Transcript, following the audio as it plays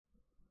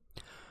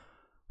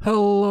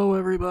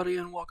everybody,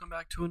 and welcome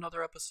back to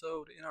another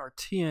episode in our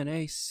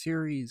TNA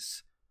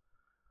series.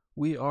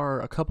 We are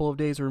a couple of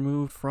days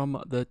removed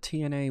from the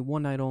TNA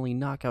One Night Only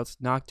Knockouts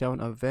Knockdown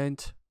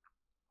event,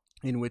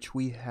 in which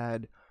we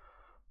had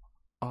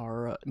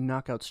our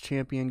Knockouts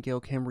champion, Gail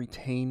Kim,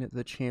 retain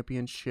the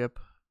championship,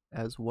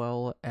 as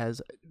well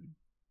as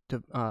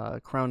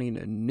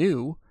crowning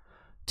new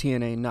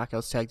TNA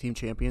Knockouts Tag Team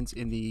Champions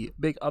in the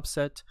big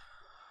upset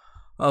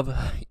of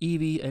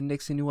Evie and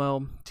Nixie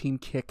Newell, Team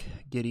Kick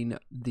getting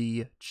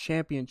the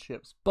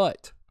championships.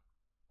 But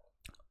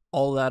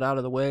all that out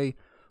of the way,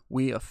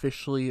 we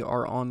officially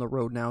are on the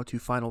road now to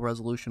Final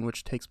Resolution,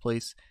 which takes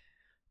place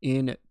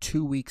in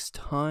 2 weeks'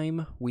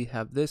 time. We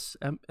have this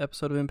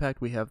episode of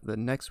Impact, we have the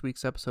next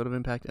week's episode of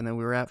Impact, and then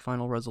we're at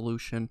Final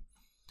Resolution.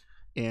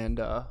 And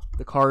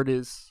the card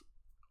is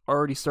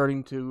already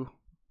starting to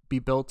be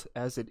built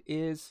as it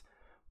is,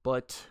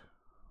 but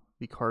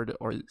the card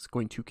is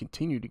going to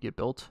continue to get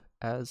built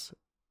as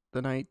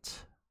the night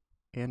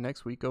and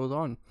next week goes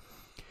on.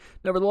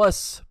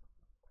 Nevertheless,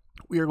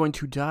 we are going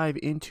to dive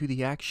into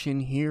the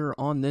action here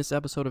on this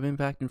episode of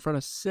Impact in front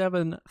of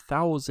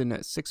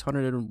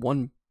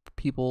 7,601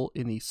 people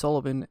in the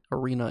Sullivan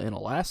Arena in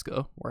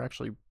Alaska. We're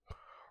actually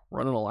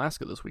running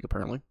Alaska this week,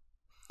 apparently.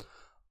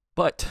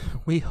 But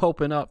we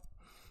open up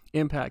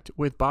Impact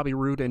with Bobby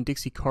Roode and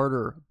Dixie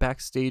Carter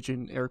backstage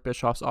in Eric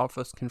Bischoff's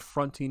office,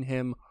 confronting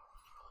him,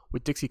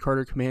 with Dixie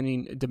Carter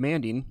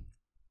demanding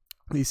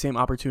the same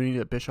opportunity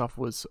that Bischoff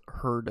was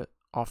heard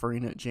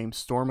offering at James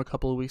Storm a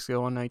couple of weeks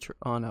ago on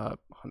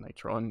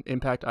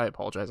Impact. I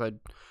apologize. I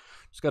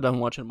just got done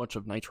watching a bunch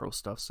of Nitro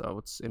stuff, so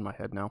it's in my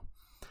head now.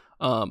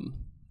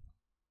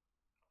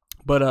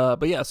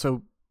 But yeah,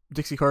 so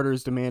Dixie Carter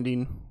is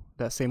demanding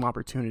that same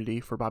opportunity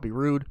for Bobby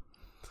Roode.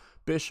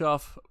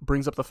 Bischoff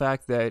brings up the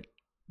fact that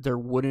there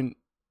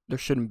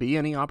shouldn't be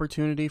any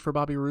opportunity for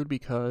Bobby Roode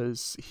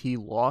because he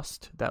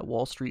lost that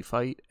Wall Street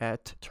fight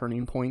at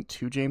Turning Point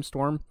to James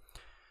Storm.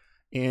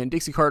 And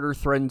Dixie Carter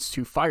threatens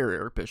to fire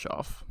Eric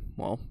Bischoff.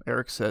 Well,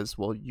 Eric says,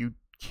 well, you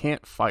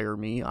can't fire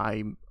me.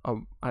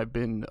 I've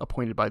been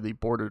appointed by the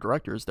board of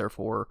directors,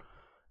 therefore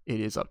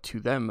it is up to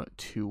them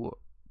to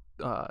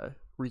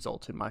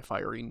result in my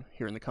firing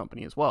here in the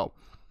company as well.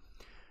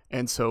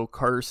 And so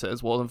Carter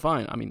says, well, then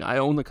fine. I mean, I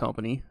own the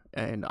company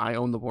and I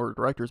own the board of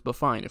directors, but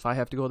fine. If I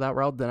have to go that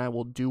route, then I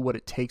will do what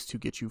it takes to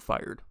get you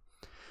fired.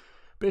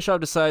 Bischoff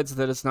decides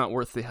that it's not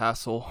worth the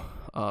hassle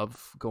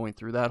of going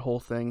through that whole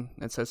thing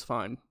and says,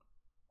 fine.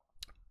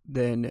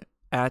 Then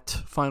at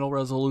Final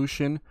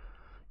Resolution,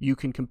 you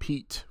can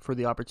compete for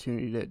the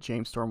opportunity that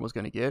James Storm was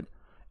going to get,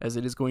 as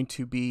it is going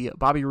to be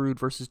Bobby Roode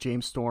versus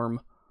James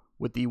Storm,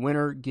 with the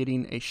winner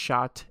getting a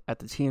shot at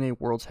the TNA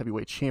World's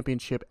Heavyweight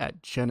Championship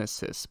at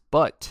Genesis.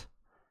 But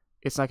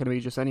it's not going to be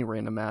just any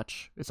random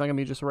match. It's not going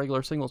to be just a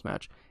regular singles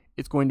match.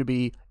 It's going to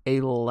be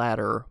a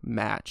ladder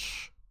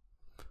match.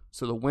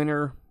 So the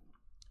winner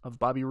of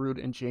Bobby Roode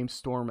and James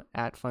Storm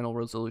at Final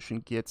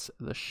Resolution gets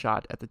the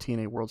shot at the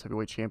TNA World's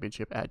Heavyweight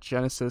Championship at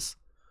Genesis.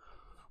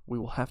 We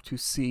will have to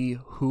see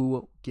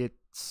who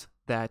gets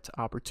that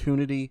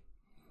opportunity.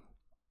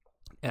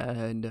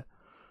 And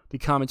the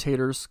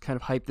commentators kind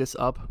of hype this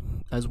up,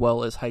 as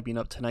well as hyping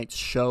up tonight's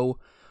show,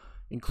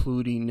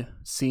 including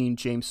seeing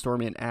James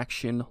Storm in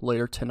action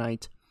later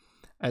tonight,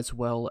 as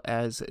well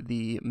as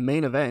the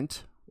main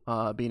event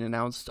being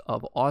announced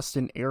of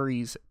Austin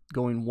Aries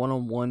going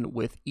one-on-one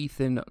with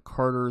Ethan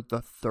Carter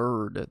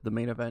III, the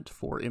main event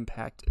for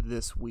Impact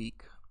this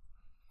week.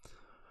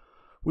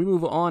 We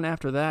move on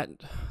after that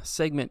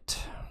segment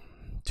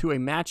to a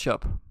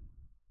matchup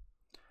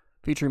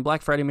featuring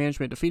Black Friday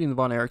Management defeating the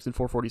Von Erichs in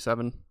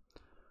 447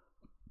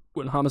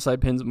 when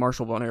Homicide pins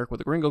Marshall Von Erich with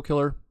a Gringo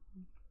Killer.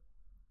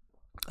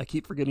 I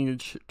keep forgetting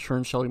to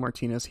turn Shelly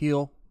Martinez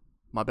heel.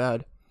 My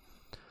bad.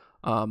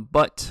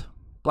 But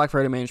Black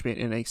Friday Management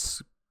in a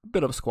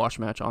bit of a squash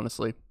match,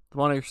 honestly. The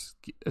Von Erichs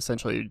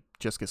essentially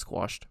just get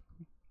squashed.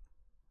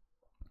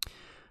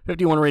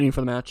 51 rating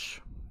for the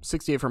match.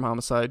 68 from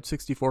Homicide,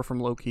 64 from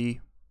Low-Key,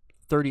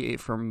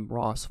 38 from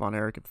Ross Von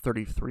Erich, and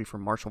 33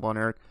 from Marshall Von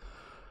Erich.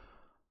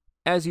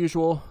 As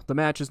usual, the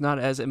match is not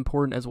as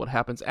important as what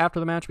happens after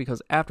the match,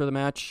 because after the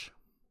match,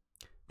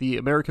 the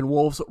American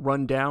Wolves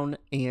run down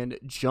and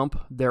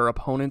jump their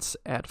opponents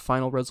at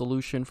Final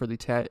Resolution for the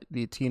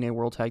TNA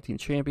World Tag Team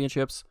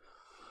Championships.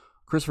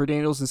 Christopher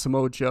Daniels and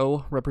Samoa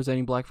Joe,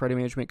 representing Black Friday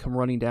Management, come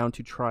running down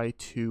to try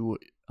to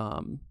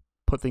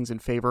put things in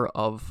favor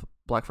of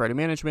Black Friday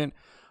Management,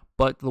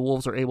 but the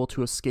Wolves are able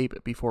to escape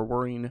before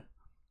worrying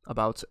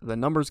about the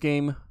numbers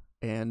game,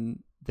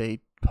 and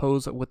they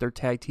pose with their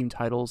tag team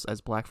titles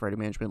as Black Friday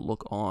Management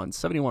look on.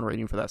 71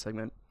 rating for that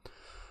segment.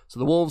 So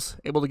the Wolves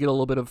able to get a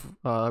little bit of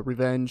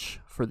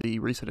revenge for the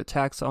recent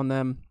attacks on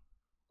them,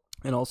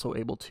 and also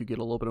able to get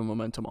a little bit of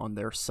momentum on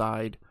their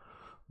side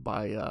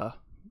by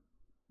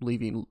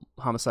leaving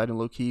Homicide and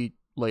Low-Key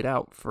laid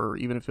out, for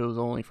even if it was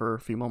only for a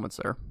few moments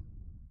there.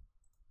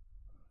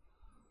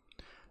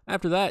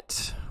 After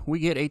that, we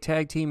get a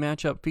tag team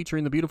matchup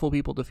featuring the Beautiful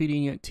People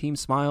defeating Team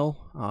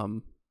Smile.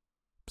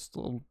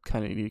 Still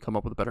kind of need to come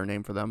up with a better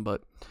name for them,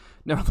 but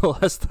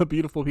nevertheless, the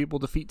Beautiful People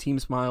defeat Team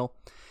Smile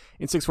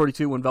in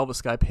 6:42 when Velvet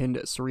Sky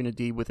pinned Serena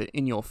D with an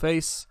in your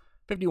face.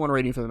 51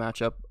 rating for the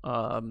matchup.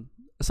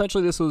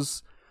 Essentially, this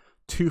was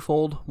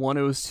twofold. One,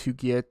 it was to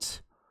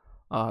get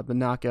the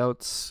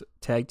Knockouts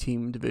tag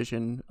team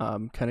division,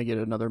 kind of get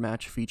another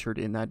match featured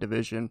in that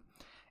division.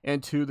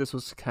 And two, this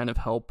was to kind of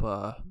help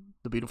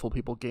the Beautiful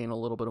People gain a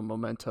little bit of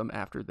momentum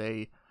after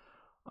they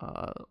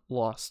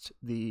lost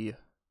the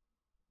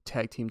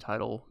tag team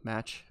title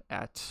match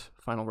at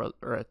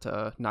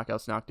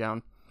Knockouts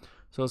Knockdown.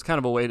 So it's kind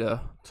of a way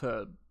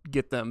to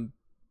get them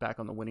back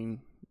on the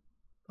winning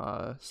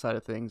side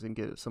of things and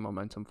get some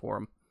momentum for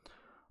them.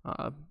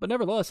 But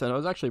nevertheless, it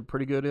was actually a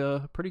pretty good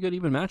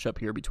even matchup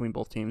here between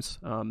both teams.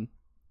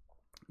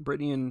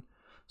 Brittany and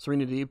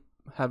Serena D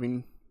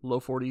having low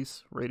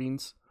 40s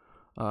ratings.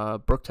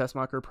 Brooke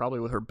Tessmacher probably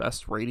with her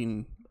best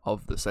rating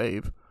of the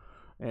save.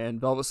 And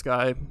Velvet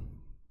Sky, a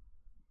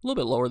little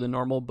bit lower than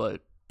normal,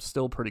 but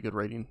still pretty good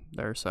rating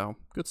there. So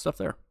good stuff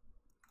there.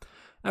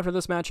 After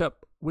this matchup,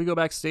 we go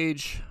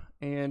backstage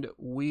and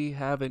we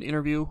have an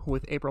interview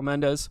with April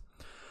Mendez,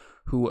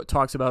 who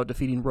talks about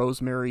defeating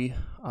Rosemary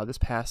this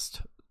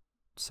past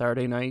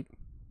Sunday night.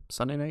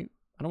 I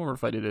don't remember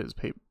if I did it as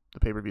the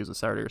pay-per-views of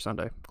Saturday or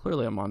Sunday.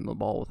 Clearly I'm on the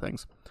ball with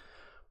things.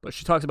 But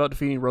she talks about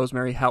defeating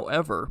Rosemary.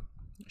 However,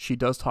 she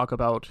does talk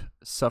about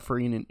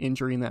suffering an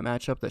injury in that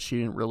matchup that she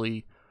didn't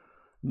really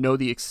know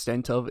the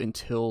extent of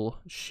until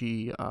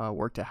she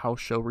worked a house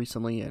show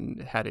recently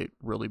and had it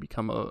really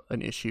become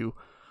an issue.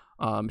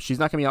 She's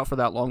not going to be out for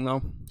that long,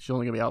 though. She's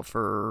only going to be out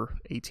for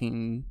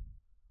 18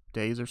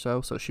 days or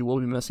so, so she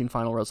will be missing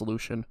Final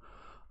Resolution,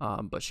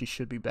 but she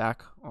should be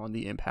back on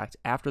the Impact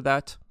after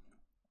that.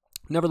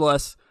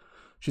 Nevertheless,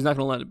 she's not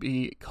going to let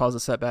it cause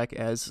a setback,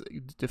 as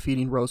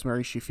defeating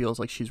Rosemary, she feels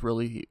like she's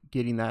really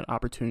getting that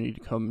opportunity to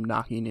come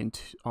knocking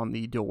on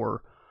the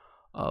door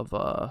of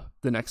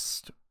the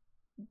next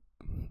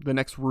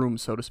room,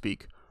 so to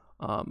speak.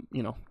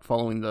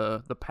 Following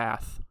the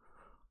path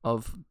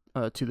of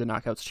to the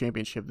Knockouts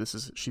Championship.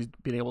 She's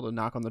been able to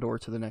knock on the door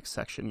to the next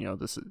section.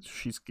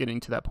 She's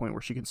getting to that point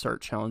where she can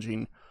start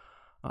challenging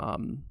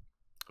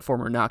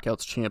former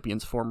Knockouts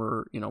champions,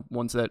 former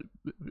ones that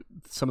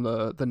some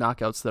of the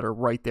Knockouts that are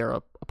right there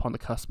upon the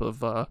cusp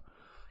of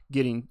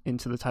getting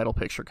into the title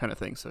picture, kind of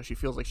thing. So she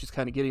feels like she's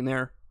kind of getting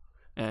there,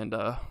 and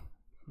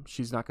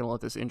she's not going to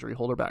let this injury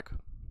hold her back.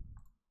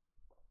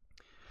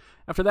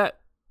 After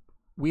that,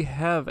 we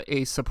have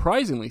a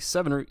surprisingly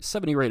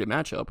 70 rated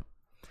matchup.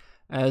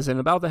 As in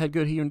About the Head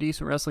Good Here and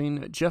Decent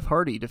Wrestling, Jeff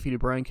Hardy defeated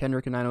Brian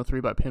Kendrick in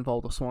 903 by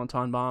pinfall with a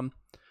Swanton Bomb.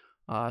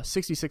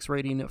 66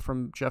 rating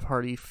from Jeff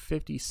Hardy,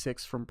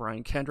 56 from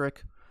Brian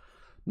Kendrick.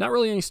 Not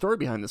really any story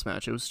behind this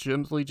match. It was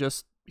simply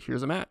just,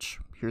 here's a match.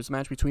 Here's a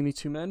match between these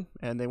two men,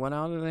 and they went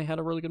out and they had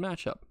a really good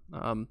matchup.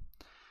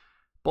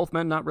 Both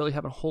men not really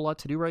having a whole lot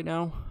to do right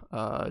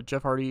now.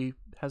 Jeff Hardy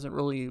hasn't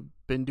really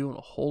been doing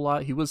a whole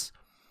lot.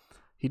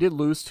 He did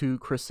lose to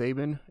Chris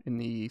Sabin in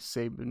the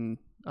Sabin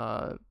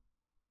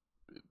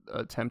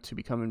attempt to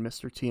become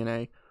Mr.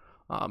 TNA.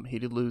 He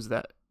did lose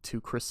that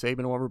to Chris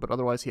Sabin, however, but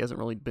otherwise he hasn't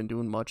really been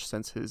doing much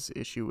since his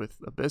issue with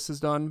Abyss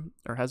has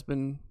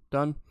been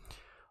done.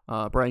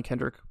 Brian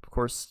Kendrick, of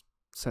course,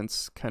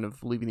 since kind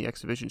of leaving the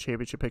X Division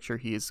Championship picture,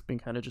 he has been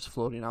kind of just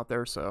floating out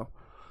there. So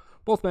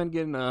both men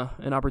getting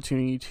an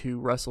opportunity to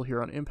wrestle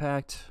here on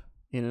Impact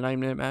in a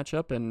 9-minute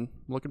matchup and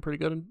looking pretty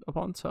good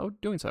upon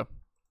doing so.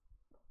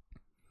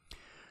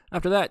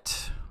 After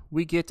that,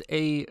 we go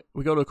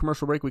to a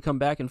commercial break. We come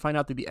back and find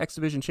out that the X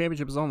Division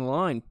Championship is on the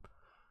line,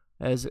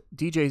 as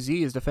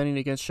DJZ is defending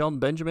against Shelton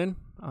Benjamin.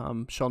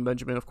 Shelton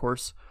Benjamin, of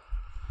course,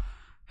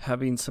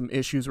 having some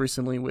issues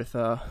recently with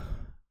the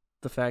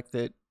fact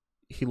that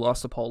he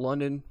lost to Paul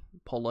London.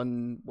 Paul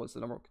London was the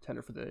number one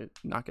contender for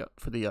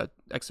the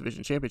X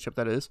Division Championship,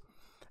 that is,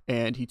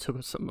 and he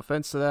took some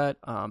offense to that.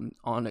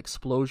 On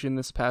Explosion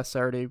this past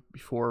Saturday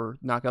before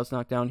Knockouts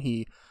Knockdown,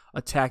 he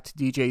attacked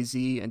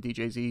DJZ, and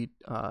DJZ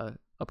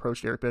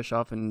approached Eric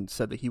Bischoff and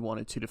said that he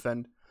wanted to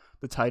defend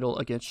the title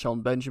against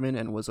Shelton Benjamin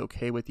and was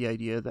okay with the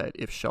idea that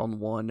if Shelton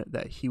won,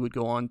 that he would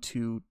go on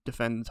to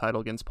defend the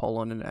title against Paul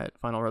London at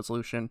Final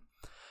Resolution.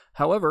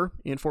 However,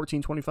 in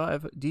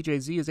 14:25,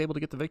 DJZ is able to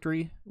get the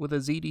victory with a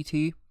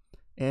ZDT,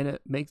 and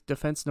it makes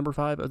defense number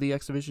 5 of the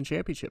X Division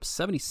Championship.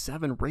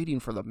 77 rating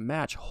for the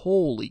match.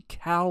 Holy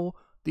cow,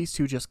 these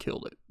two just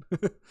killed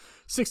it.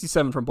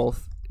 67 from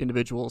both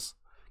individuals.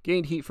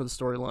 Gained heat for the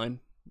storyline.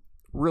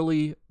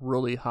 Really,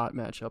 really hot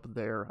matchup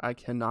there. I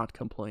cannot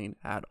complain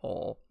at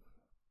all.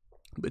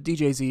 But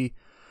DJZ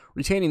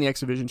retaining the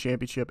X Division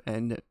Championship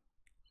and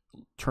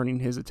turning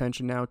his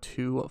attention now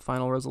to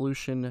Final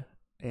Resolution,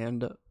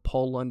 and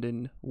Paul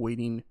London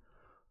waiting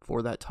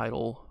for that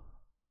title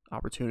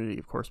opportunity.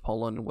 Of course, Paul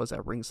London was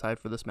at ringside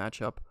for this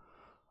matchup,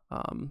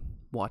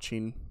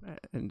 watching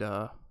and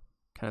kind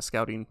of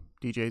scouting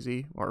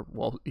DJZ, or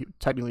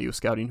technically he was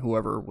scouting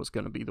whoever was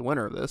going to be the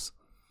winner of this,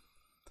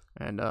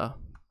 and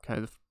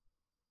kind of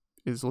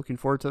is looking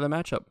forward to the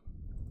matchup.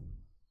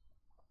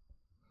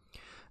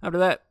 After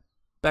that,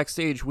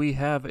 Backstage, we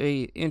have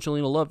a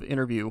Angelina Love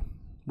interview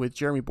with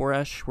Jeremy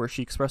Borash where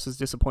she expresses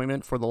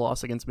disappointment for the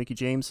loss against Mickie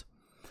James,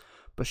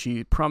 but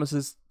she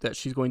promises that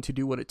she's going to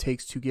do what it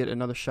takes to get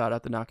another shot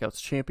at the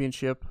Knockouts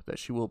Championship, that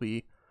she will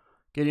be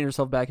getting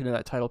herself back into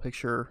that title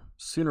picture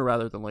sooner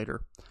rather than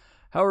later.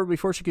 However,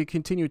 before she could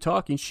continue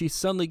talking, she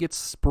suddenly gets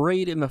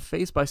sprayed in the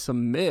face by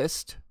some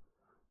mist,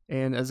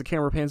 and as the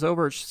camera pans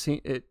over,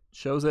 it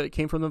shows that it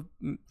came from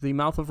the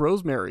mouth of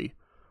Rosemary.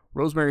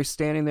 Rosemary's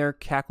standing there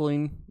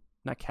cackling.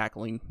 Not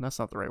cackling, that's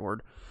not the right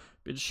word.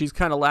 But she's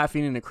kind of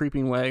laughing in a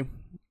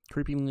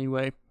creepingly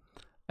way,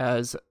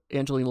 as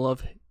Angelina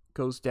Love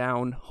goes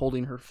down,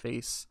 holding her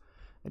face,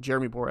 and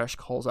Jeremy Borash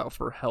calls out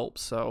for help.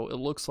 So it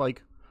looks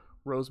like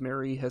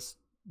Rosemary has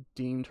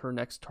deemed her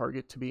next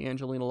target to be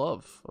Angelina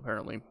Love,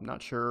 apparently.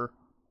 Not sure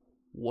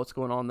what's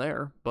going on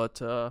there,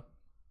 but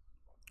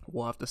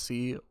we'll have to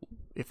see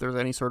if there's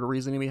any sort of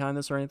reasoning behind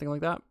this or anything like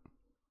that.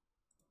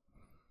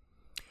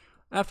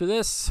 After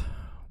this,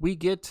 we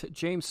get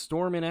James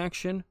Storm in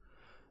action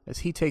as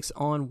he takes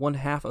on one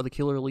half of the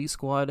Killer Elite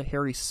Squad,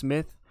 Harry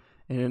Smith.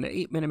 In an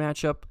 8-minute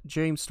matchup,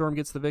 James Storm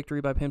gets the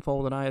victory by pinfall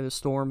with an Eye of the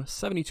Storm.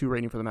 72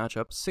 rating for the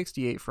matchup,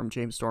 68 from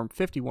James Storm,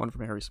 51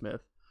 from Harry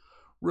Smith.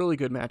 Really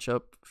good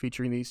matchup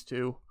featuring these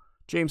two.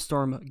 James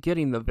Storm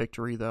getting the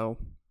victory, though.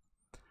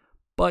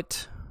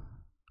 But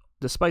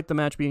despite the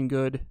match being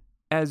good,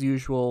 as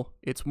usual,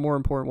 it's more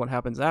important what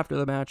happens after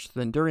the match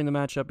than during the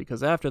matchup,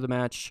 because after the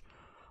match,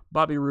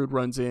 Bobby Roode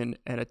runs in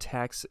and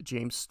attacks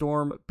James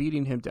Storm,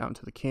 beating him down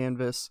to the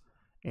canvas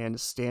and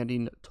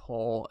standing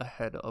tall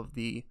ahead of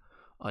the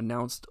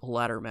announced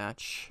ladder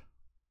match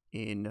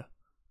in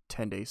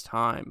 10 days'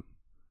 time.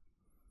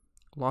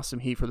 Lost some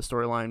heat for the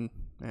storyline.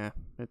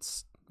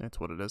 That's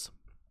what it is.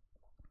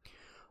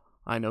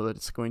 I know that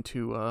it's going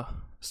to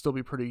still be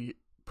a pretty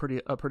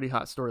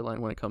hot storyline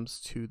when it comes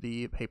to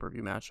the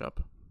pay-per-view matchup.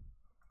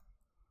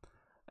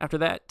 After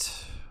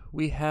that,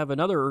 we have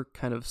another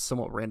kind of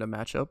somewhat random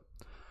matchup.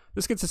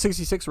 This gets a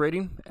 66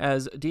 rating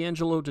as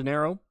D'Angelo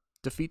Dinero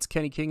defeats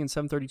Kenny King in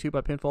 7:32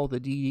 by pinfall with the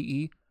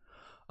DEE.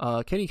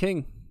 Kenny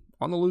King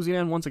on the losing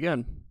end once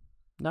again,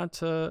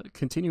 not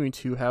continuing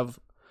to have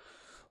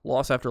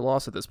loss after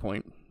loss at this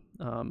point.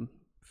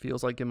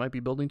 Feels like it might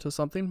be building to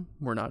something.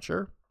 We're not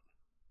sure.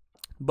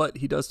 But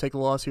he does take the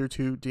loss here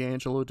to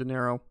D'Angelo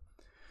Dinero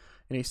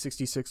in a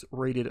 66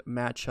 rated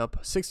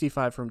matchup.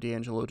 65 from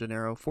D'Angelo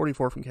Dinero,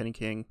 44 from Kenny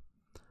King.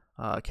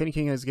 Kenny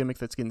King has a gimmick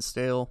that's getting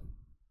stale.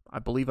 I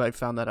believe I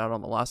found that out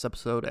on the last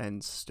episode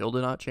and still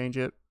did not change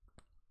it.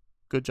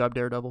 Good job,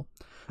 Daredevil.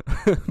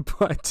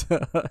 But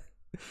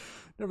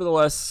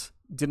nevertheless,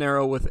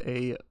 Dinero with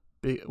a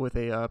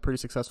pretty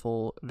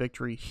successful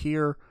victory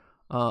here.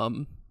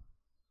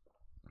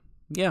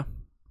 Yeah,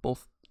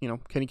 both,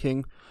 Kenny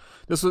King.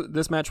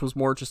 This match was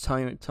more just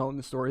telling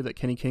the story that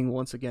Kenny King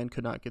once again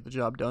could not get the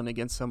job done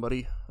against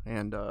somebody,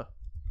 and we'll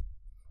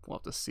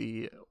have to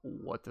see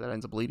what that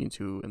ends up leading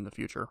to in the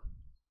future.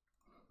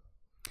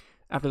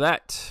 After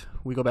that,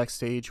 we go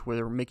backstage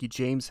where Mickie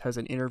James has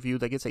an interview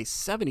that gets a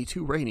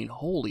 72 rating.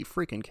 Holy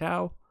freaking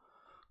cow!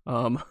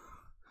 I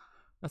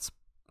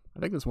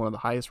think that's one of the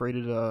highest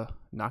rated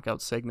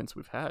knockout segments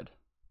we've had,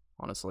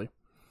 honestly.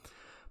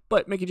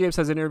 But Mickie James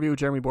has an interview with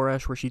Jeremy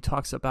Borash where she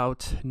talks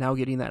about now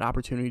getting that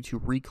opportunity to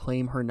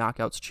reclaim her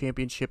Knockouts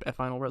Championship at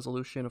Final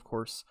Resolution. Of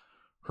course,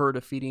 her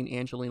defeating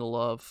Angelina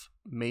Love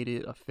made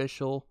it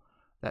official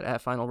that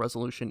at Final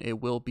Resolution it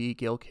will be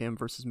Gail Kim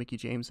versus Mickie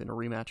James in a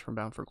rematch from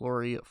Bound for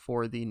Glory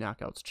for the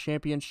Knockouts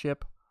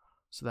Championship.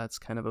 So that's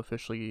kind of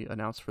officially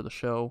announced for the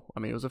show. I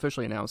mean, it was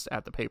officially announced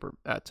at the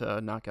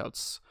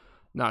Knockouts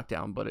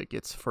Knockdown, but it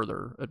gets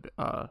further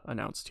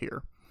announced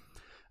here.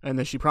 And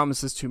then she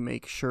promises to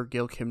make sure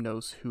Gail Kim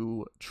knows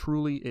who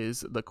truly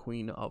is the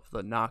queen of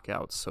the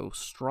Knockouts. So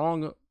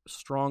strong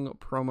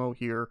promo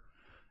here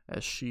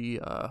as she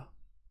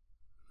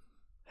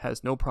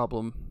has no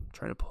problem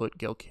trying to put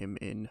Gail Kim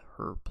in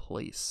her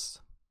place.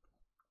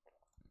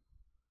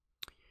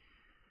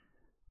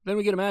 Then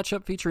we get a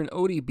matchup featuring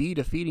ODB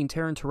defeating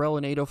Taryn Terrell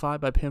in 8:05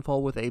 by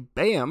pinfall with a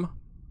BAM!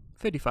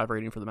 55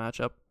 rating for the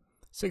matchup.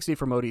 60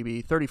 from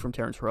ODB, 30 from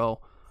Taryn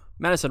Terrell.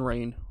 Madison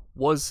Rayne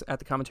was at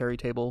the commentary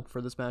table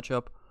for this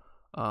matchup,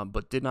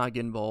 but did not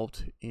get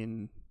involved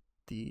during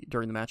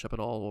the matchup at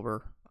all,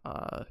 over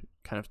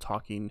kind of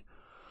talking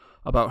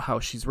about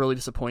how she's really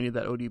disappointed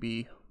that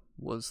ODB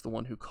was the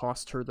one who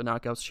cost her the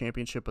Knockouts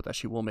Championship, but that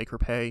she will make her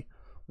pay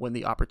when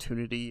the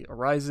opportunity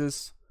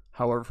arises.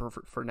 However,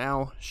 for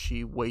now,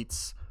 she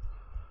waits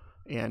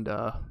and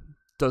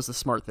does the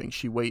smart thing.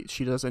 She waits.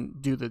 She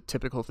doesn't do the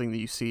typical thing that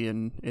you see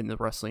in the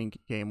wrestling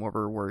game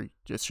over where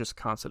it's just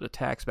constant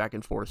attacks back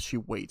and forth. She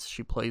waits.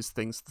 She plays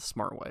things the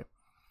smart way.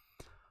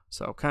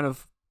 So kind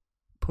of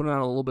putting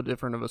out a little bit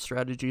different of a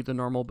strategy than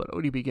normal, but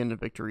ODB getting a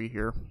victory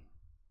here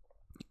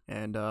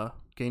and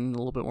gaining a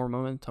little bit more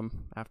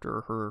momentum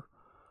after her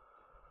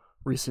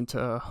recent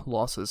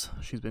losses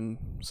she's been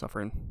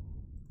suffering.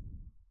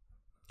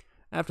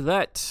 After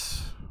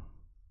that,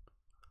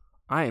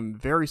 I am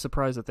very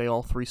surprised that they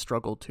all three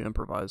struggled to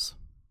improvise.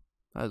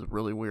 That is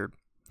really weird.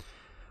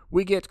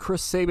 We get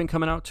Chris Sabin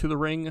coming out to the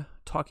ring,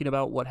 talking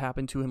about what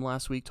happened to him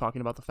last week, talking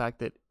about the fact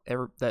that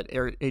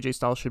AJ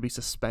Styles should be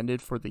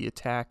suspended for the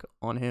attack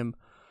on him,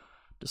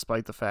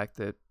 despite the fact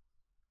that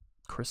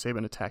Chris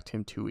Sabin attacked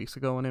him 2 weeks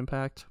ago on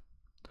Impact.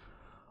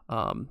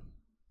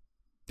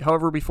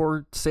 However,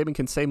 before Sabin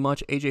can say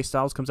much, AJ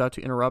Styles comes out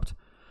to interrupt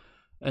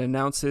and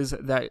announces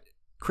that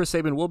Chris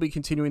Sabin will be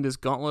continuing this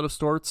gauntlet of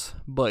sorts,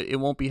 but it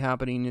won't be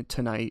happening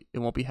tonight. It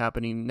won't be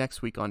happening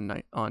next week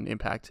on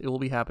Impact. It will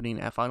be happening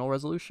at Final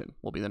Resolution,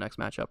 will be the next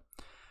matchup.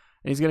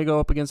 And he's going to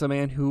go up against a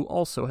man who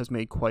also has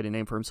made quite a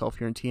name for himself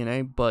here in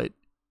TNA, but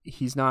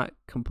he's not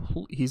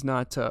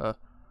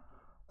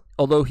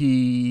although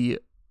he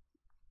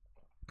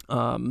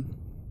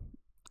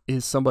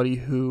is somebody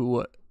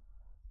who,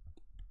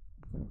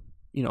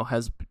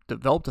 has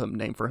developed a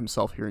name for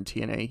himself here in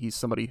TNA. He's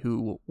somebody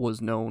who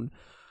was known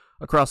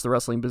across the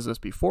wrestling business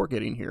before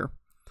getting here.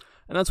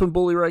 And that's when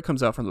Bully Ray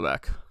comes out from the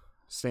back,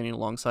 standing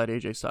alongside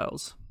AJ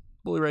Styles.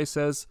 Bully Ray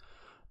says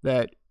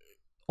that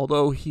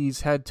although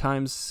he's had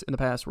times in the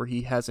past where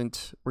he's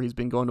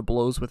been going to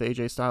blows with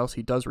AJ Styles,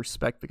 he does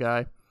respect the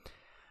guy,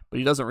 but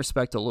he doesn't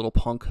respect a little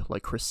punk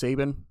like Chris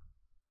Sabin.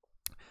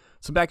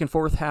 Some back and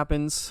forth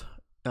happens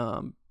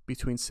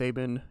between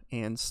Sabin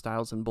and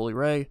Styles and Bully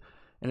Ray,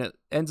 and it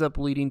ends up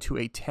leading to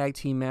a tag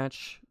team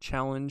match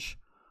challenge,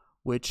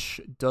 which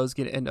does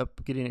end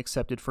up getting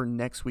accepted for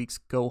next week's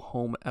Go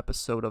Home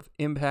episode of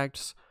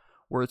Impact,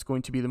 where it's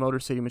going to be the Motor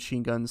City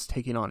Machine Guns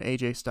taking on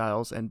AJ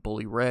Styles and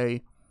Bully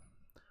Ray,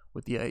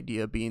 with the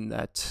idea being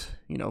that,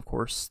 of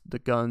course, the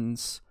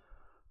Guns,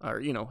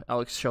 or,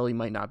 Alex Shelley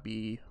might not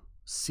be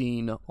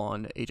seen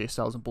on AJ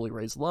Styles and Bully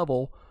Ray's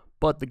level,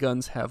 but the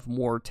Guns have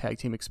more tag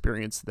team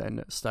experience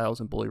than Styles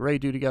and Bully Ray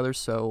do together,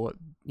 so,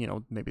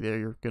 maybe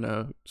they're going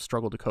to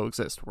struggle to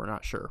coexist. We're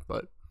not sure,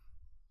 but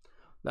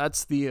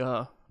that's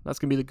going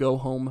to be the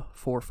go-home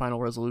for Final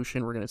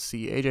Resolution. We're going to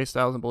see AJ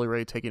Styles and Bully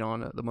Ray taking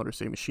on the Motor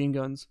City Machine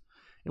Guns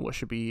in what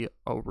should be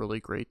a really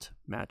great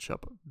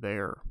matchup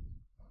there.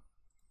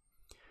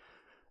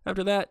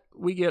 After that,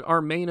 we get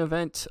our main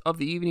event of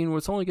the evening,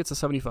 which only gets a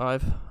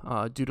 75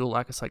 due to a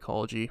lack of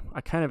psychology.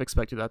 I kind of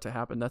expected that to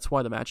happen. That's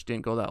why the match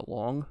didn't go that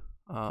long.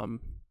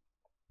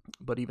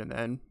 But even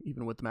then,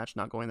 even with the match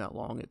not going that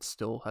long, it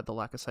still had the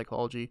lack of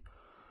psychology.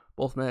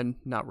 Both men,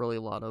 not really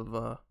a lot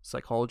of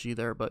psychology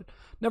there, but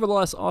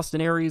nevertheless,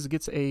 Austin Aries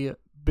gets a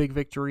big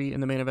victory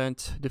in the main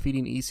event,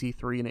 defeating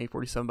EC3 and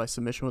A47 by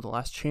submission with the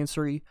last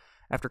chancery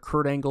after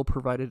Kurt Angle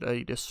provided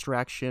a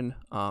distraction.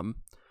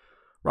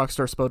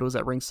 Rockstar Spud was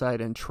at ringside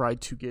and tried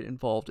to get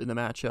involved in the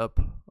matchup,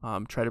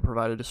 tried to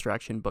provide a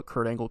distraction, but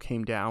Kurt Angle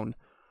came down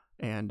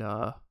and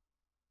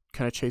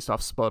kind of chased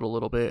off Spud a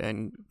little bit,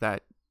 and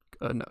that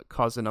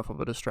caused enough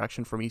of a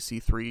distraction from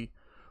EC3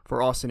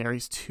 for Austin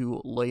Aries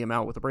to lay him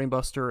out with a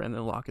brainbuster and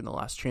then lock in the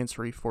last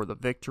chancery for the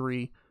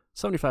victory.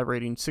 75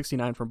 rating,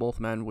 69 from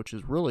both men, which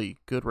is really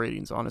good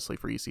ratings, honestly,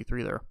 for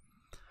EC3 there.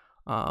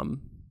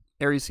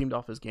 Aries seemed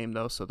off his game,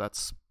 though, so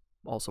that's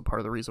also part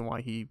of the reason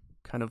why he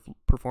kind of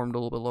performed a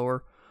little bit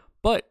lower.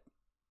 But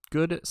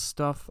good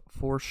stuff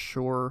for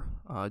sure.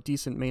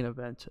 Decent main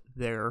event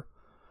there.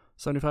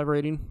 75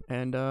 rating,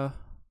 and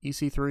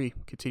EC3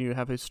 continue to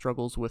have his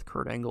struggles with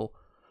Kurt Angle.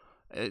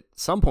 At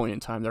some point in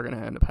time, they're going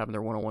to end up having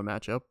their one-on-one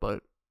matchup,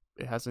 but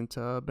it hasn't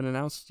been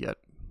announced yet.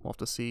 We'll have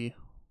to see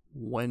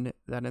when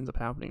that ends up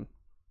happening.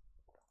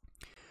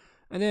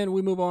 And then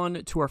we move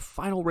on to our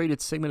final rated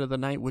segment of the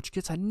night, which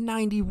gets a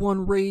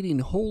 91 rating.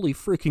 Holy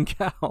freaking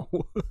cow.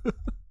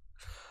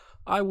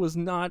 I was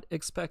not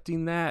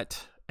expecting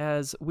that,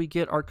 as we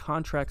get our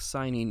contract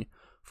signing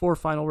for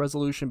Final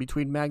Resolution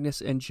between Magnus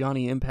and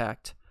Johnny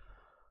Impact,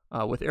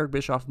 with Eric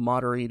Bischoff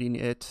moderating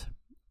it.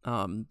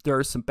 There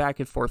are some back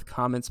and forth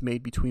comments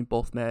made between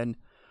both men.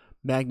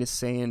 Magnus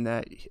saying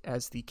that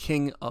as the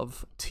king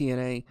of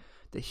TNA,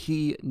 that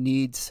he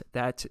needs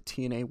that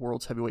TNA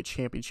World's Heavyweight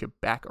Championship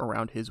back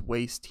around his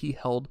waist. He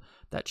held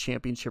that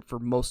championship for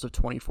most of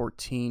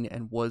 2014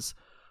 and was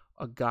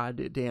a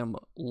goddamn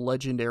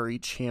legendary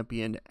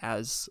champion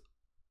as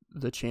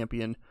the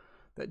champion.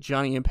 That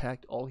Johnny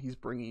Impact, all he's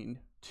bringing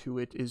to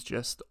it is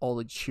just all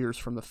the cheers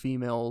from the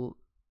female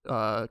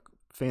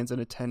fans in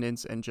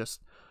attendance and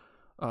just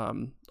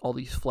all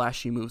these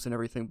flashy moves and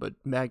everything, but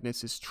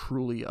Magnus is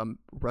truly a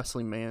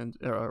wrestling man,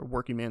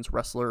 working man's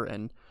wrestler,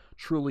 and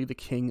truly the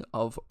king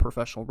of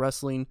professional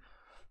wrestling.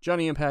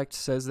 Johnny Impact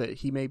says that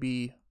he may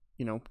be,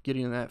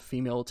 getting that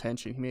female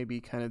attention. He may be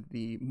kind of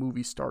the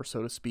movie star,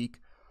 so to speak,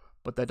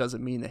 but that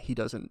doesn't mean that he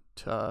doesn't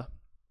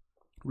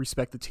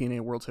respect the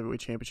TNA World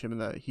Heavyweight Championship,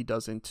 and that he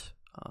doesn't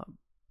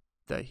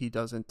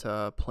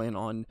plan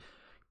on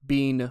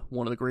being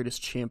one of the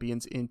greatest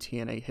champions in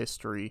TNA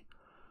history.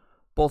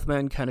 Both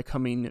men kind of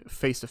coming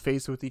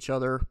face-to-face with each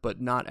other, but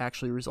not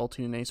actually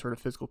resulting in any sort of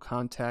physical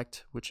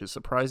contact, which is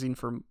surprising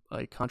for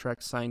a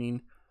contract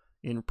signing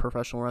in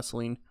professional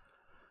wrestling.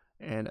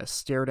 And a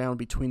stare down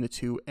between the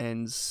two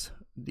ends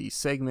the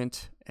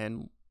segment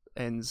and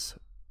ends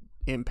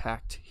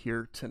Impact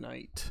here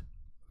tonight.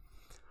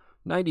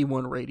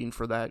 91 rating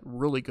for that.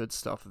 Really good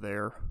stuff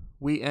there.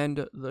 We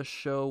end the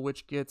show,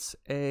 which gets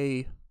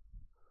a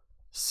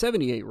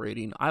 78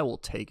 rating. I will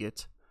take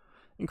it.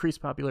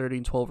 Increased popularity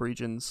in 12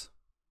 regions.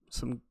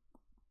 Some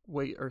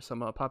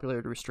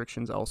popularity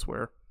restrictions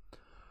elsewhere.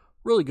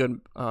 Really good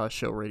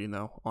show rating,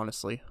 though,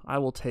 honestly. I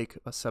will take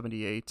a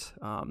 78.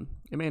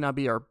 It may not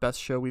be our best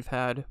show we've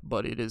had,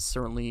 but it is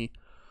certainly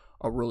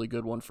a really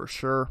good one for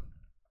sure.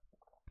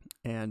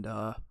 And,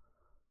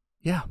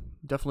 yeah,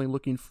 definitely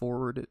looking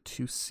forward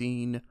to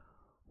seeing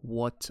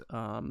what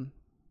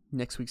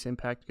next week's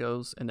Impact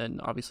goes. And then,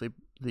 obviously,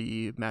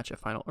 the match at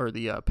final, or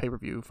the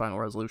pay-per-view Final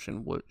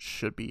Resolution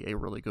should be a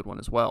really good one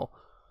as well.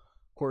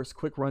 Of course,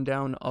 quick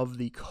rundown of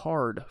the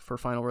card for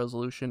Final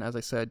Resolution. As I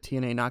said,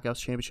 TNA Knockouts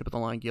Championship at the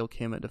line, Gail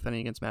Kim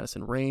defending against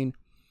Madison Rayne.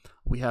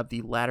 We have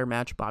the ladder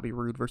match, Bobby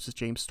Roode versus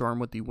James Storm,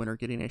 with the winner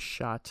getting a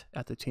shot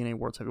at the TNA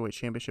World Heavyweight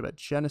Championship at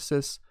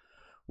Genesis.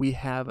 We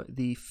have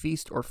the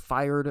Feast or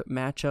Fired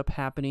matchup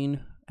happening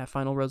at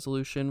Final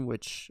Resolution,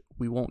 which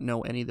we won't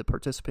know any of the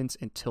participants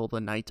until the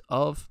night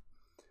of.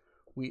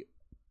 We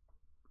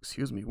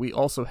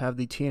also have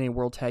the TNA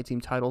World Tag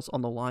Team titles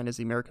on the line as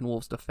the American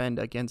Wolves defend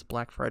against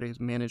Black Friday's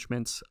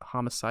Management's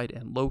Homicide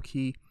and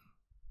Low-Key.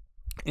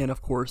 And,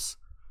 of course,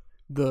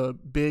 the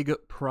big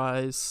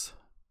prize,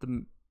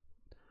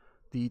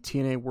 the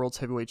TNA World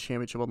Heavyweight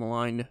Championship on the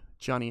line,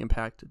 Johnny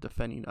Impact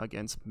defending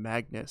against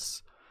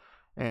Magnus.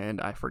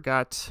 And I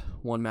forgot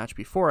one match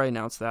before I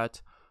announced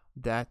that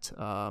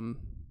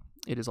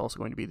it is also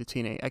going to be the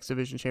TNA X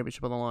Division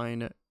Championship on the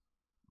line,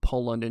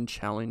 Paul London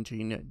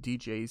challenging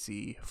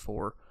DJZ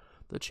for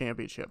the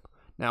championship.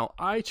 Now,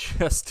 I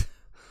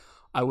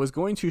was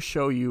going to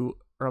show you,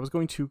 or I was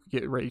going to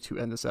get ready to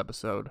end this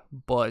episode,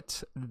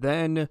 but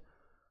then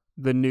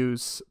the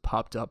news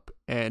popped up,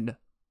 and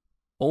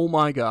oh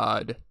my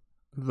god,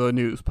 the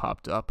news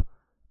popped up,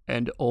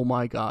 and oh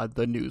my god,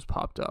 the news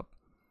popped up.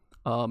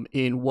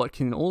 In what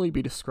can only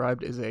be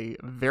described as a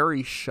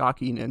very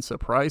shocking and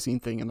surprising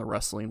thing in the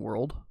wrestling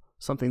world,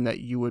 something that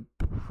you would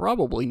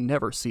probably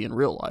never see in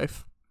real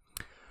life.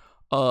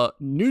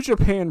 New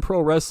Japan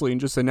Pro Wrestling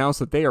just announced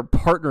that they are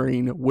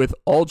partnering with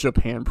All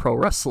Japan Pro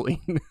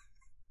Wrestling.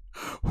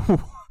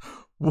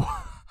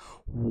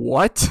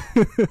 What?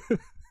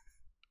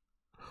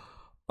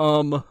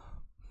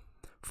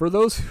 For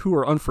those who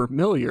are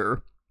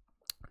unfamiliar,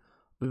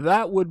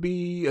 that would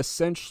be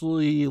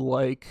essentially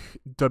like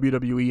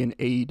WWE and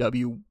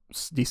AEW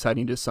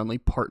deciding to suddenly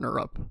partner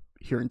up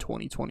here in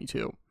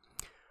 2022.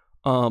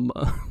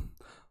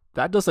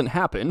 That doesn't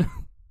happen.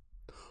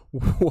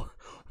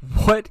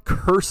 What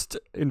cursed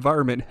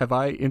environment have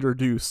I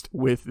introduced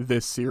with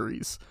this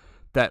series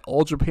that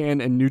All Japan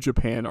and New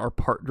Japan are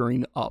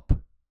partnering up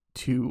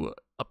to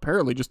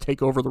apparently just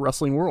take over the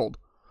wrestling world?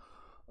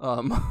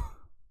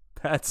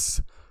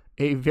 That's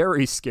a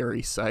very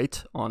scary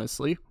sight,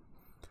 honestly.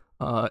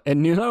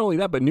 And not only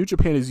that, but New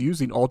Japan is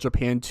using All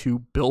Japan to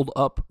build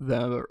up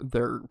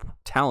their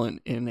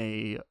talent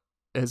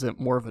as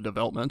more of a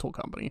developmental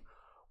company,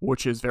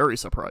 which is very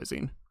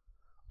surprising.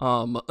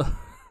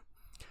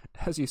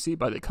 As you see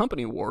by the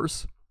company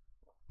wars,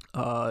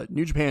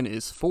 New Japan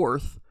is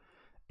 4th,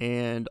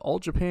 and All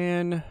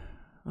Japan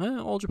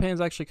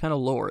is actually kind of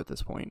lower at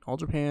this point. All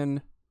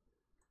Japan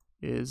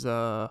is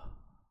where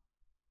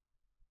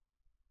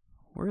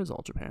is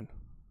All Japan?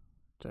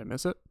 Did I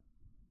miss it?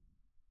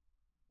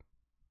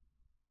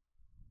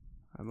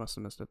 I must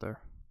have missed it there.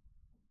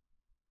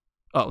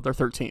 Oh, they're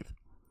 13th.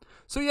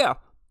 So yeah,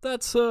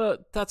 that's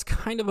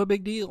kind of a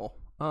big deal.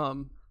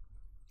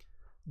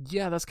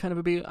 Yeah, that's kind of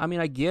a big... I mean,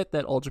 I get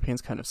that All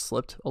Japan's kind of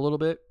slipped a little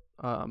bit,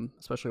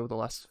 especially over the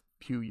last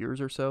few years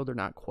or so. They're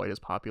not quite as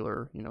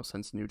popular,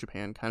 since New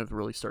Japan kind of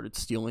really started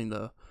stealing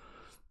the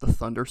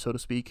thunder, so to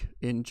speak,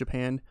 in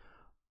Japan.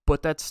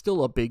 But that's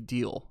still a big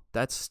deal.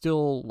 That's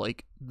still,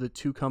 like, the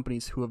two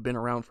companies who have been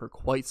around for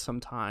quite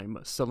some time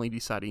suddenly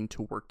deciding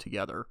to work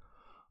together.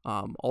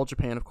 All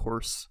Japan, of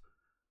course,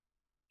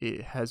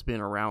 it has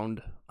been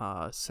around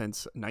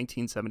since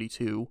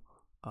 1972.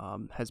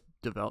 Has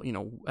developed,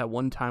 at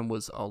one time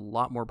was a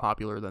lot more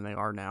popular than they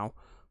are now,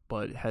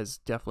 but has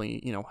definitely,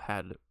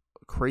 had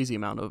a crazy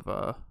amount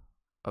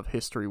of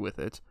history with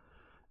it.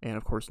 And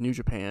of course, New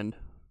Japan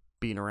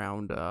being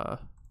around,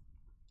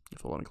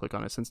 if I want to click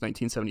on it, since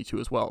 1972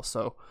 as well.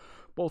 So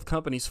both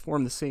companies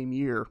formed the same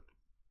year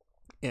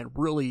and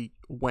really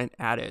went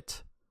at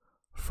it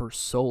for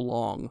so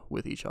long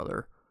with each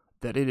other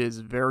that it is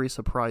very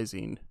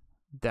surprising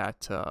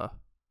that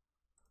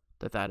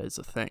that is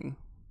a thing.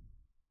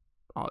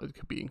 It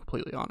could be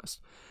completely honest.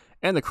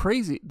 And the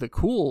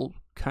cool,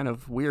 kind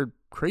of weird,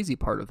 crazy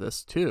part of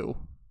this too,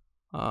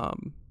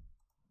 and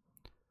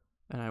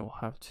I will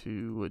have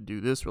to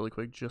do this really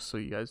quick just so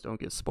you guys don't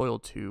get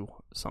spoiled to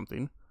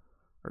something,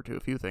 or to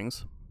a few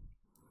things.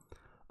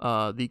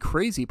 The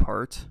crazy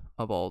part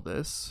of all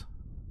this...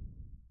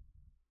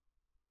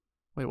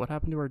 Wait, what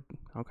happened to our...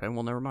 Okay,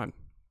 well, never mind.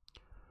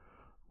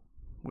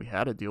 We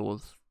had a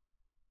deal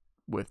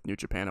with New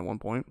Japan at one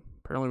point.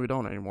 Apparently we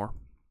don't anymore.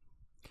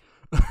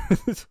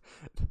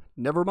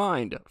 Never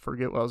mind.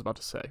 Forget what I was about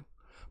to say.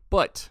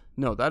 But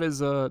no, that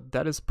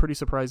is pretty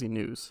surprising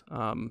news.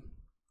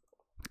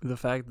 the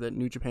fact that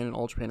New Japan and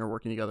All Japan are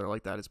working together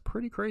like that is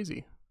pretty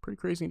crazy. Pretty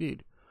crazy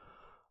indeed.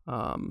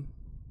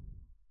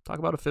 Talk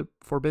about a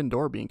forbidden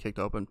door being kicked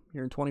open.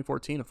 Here in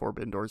 2014, a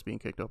forbidden door is being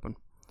kicked open.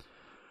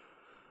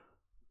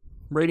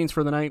 Ratings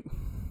for the night.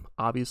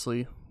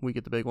 Obviously, we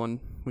get the big one.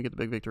 We get the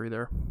big victory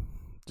there.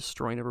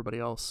 Destroying everybody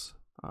else.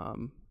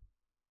 Kind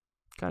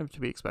of to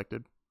be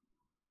expected.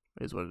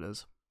 It is what it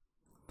is.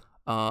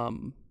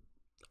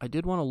 I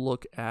did want to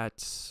look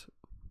at...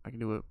 I can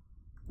do it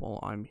while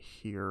I'm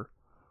here.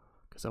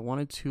 Because I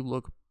wanted to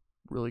look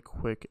really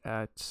quick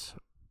at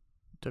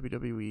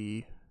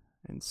WWE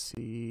and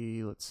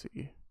see... Let's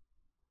see.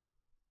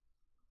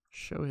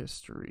 Show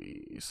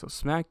history. So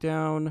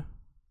SmackDown...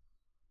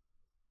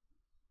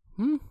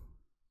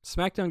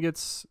 SmackDown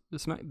gets...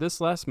 This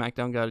last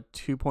SmackDown got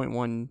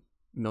 2.1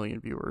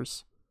 million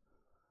viewers.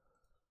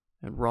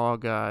 And Raw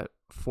got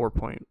 4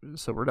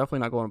 So we're definitely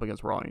not going up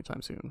against Raw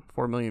anytime soon.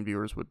 4 million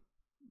viewers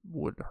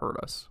would hurt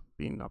us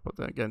being up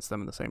against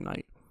them in the same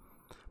night.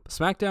 But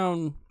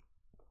SmackDown,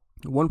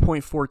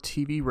 1.4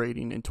 TV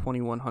rating and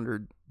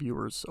 2,100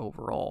 viewers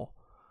overall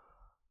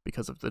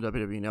because of the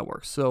WWE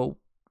Network. So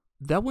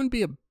that wouldn't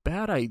be a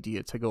bad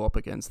idea to go up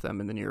against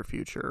them in the near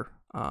future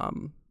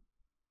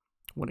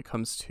when it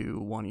comes to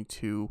wanting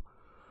to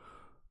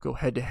go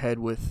head-to-head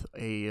with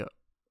a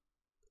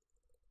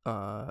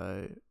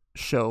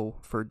show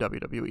for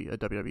WWE, a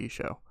WWE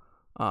show.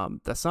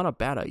 That's not a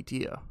bad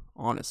idea,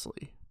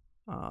 honestly.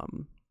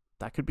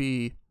 That could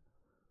be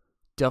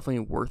definitely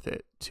worth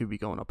it to be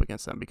going up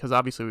against them, because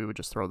obviously we would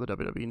just throw the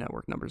WWE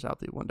Network numbers out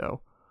the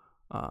window.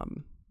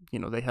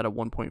 They had a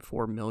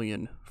 1.4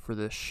 million for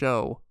this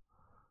show,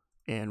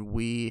 and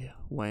we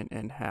went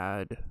and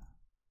had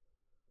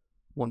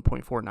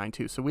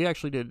 1.492. So we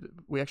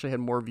actually had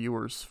more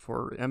viewers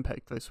for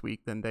Impact this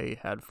week than they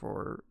had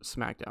for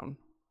SmackDown.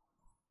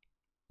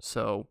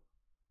 So,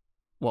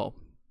 well,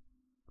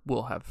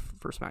 we'll have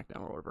for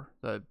SmackDown or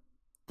whatever.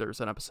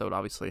 There's an episode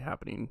obviously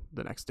happening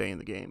the next day in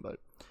the game, but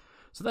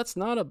so that's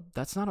not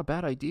a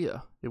bad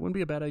idea. It wouldn't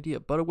be a bad idea,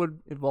 but it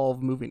would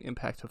involve moving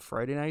Impact to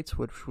Friday nights,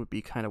 which would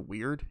be kind of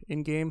weird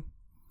in game.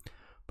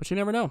 But you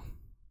never know.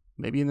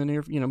 Maybe in the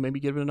near, maybe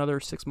give it another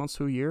 6 months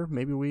to a year.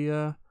 Maybe we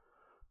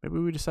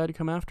decide to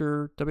come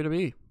after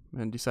WWE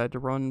and decide to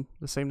run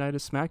the same night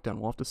as SmackDown.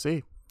 We'll have to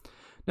see.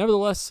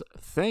 Nevertheless,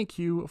 thank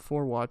you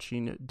for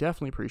watching.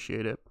 Definitely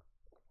appreciate it.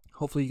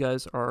 Hopefully you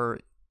guys are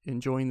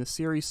enjoying the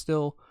series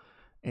still,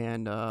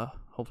 and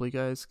hopefully you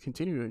guys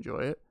continue to enjoy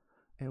it.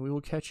 And we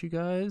will catch you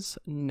guys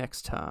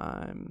next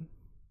time.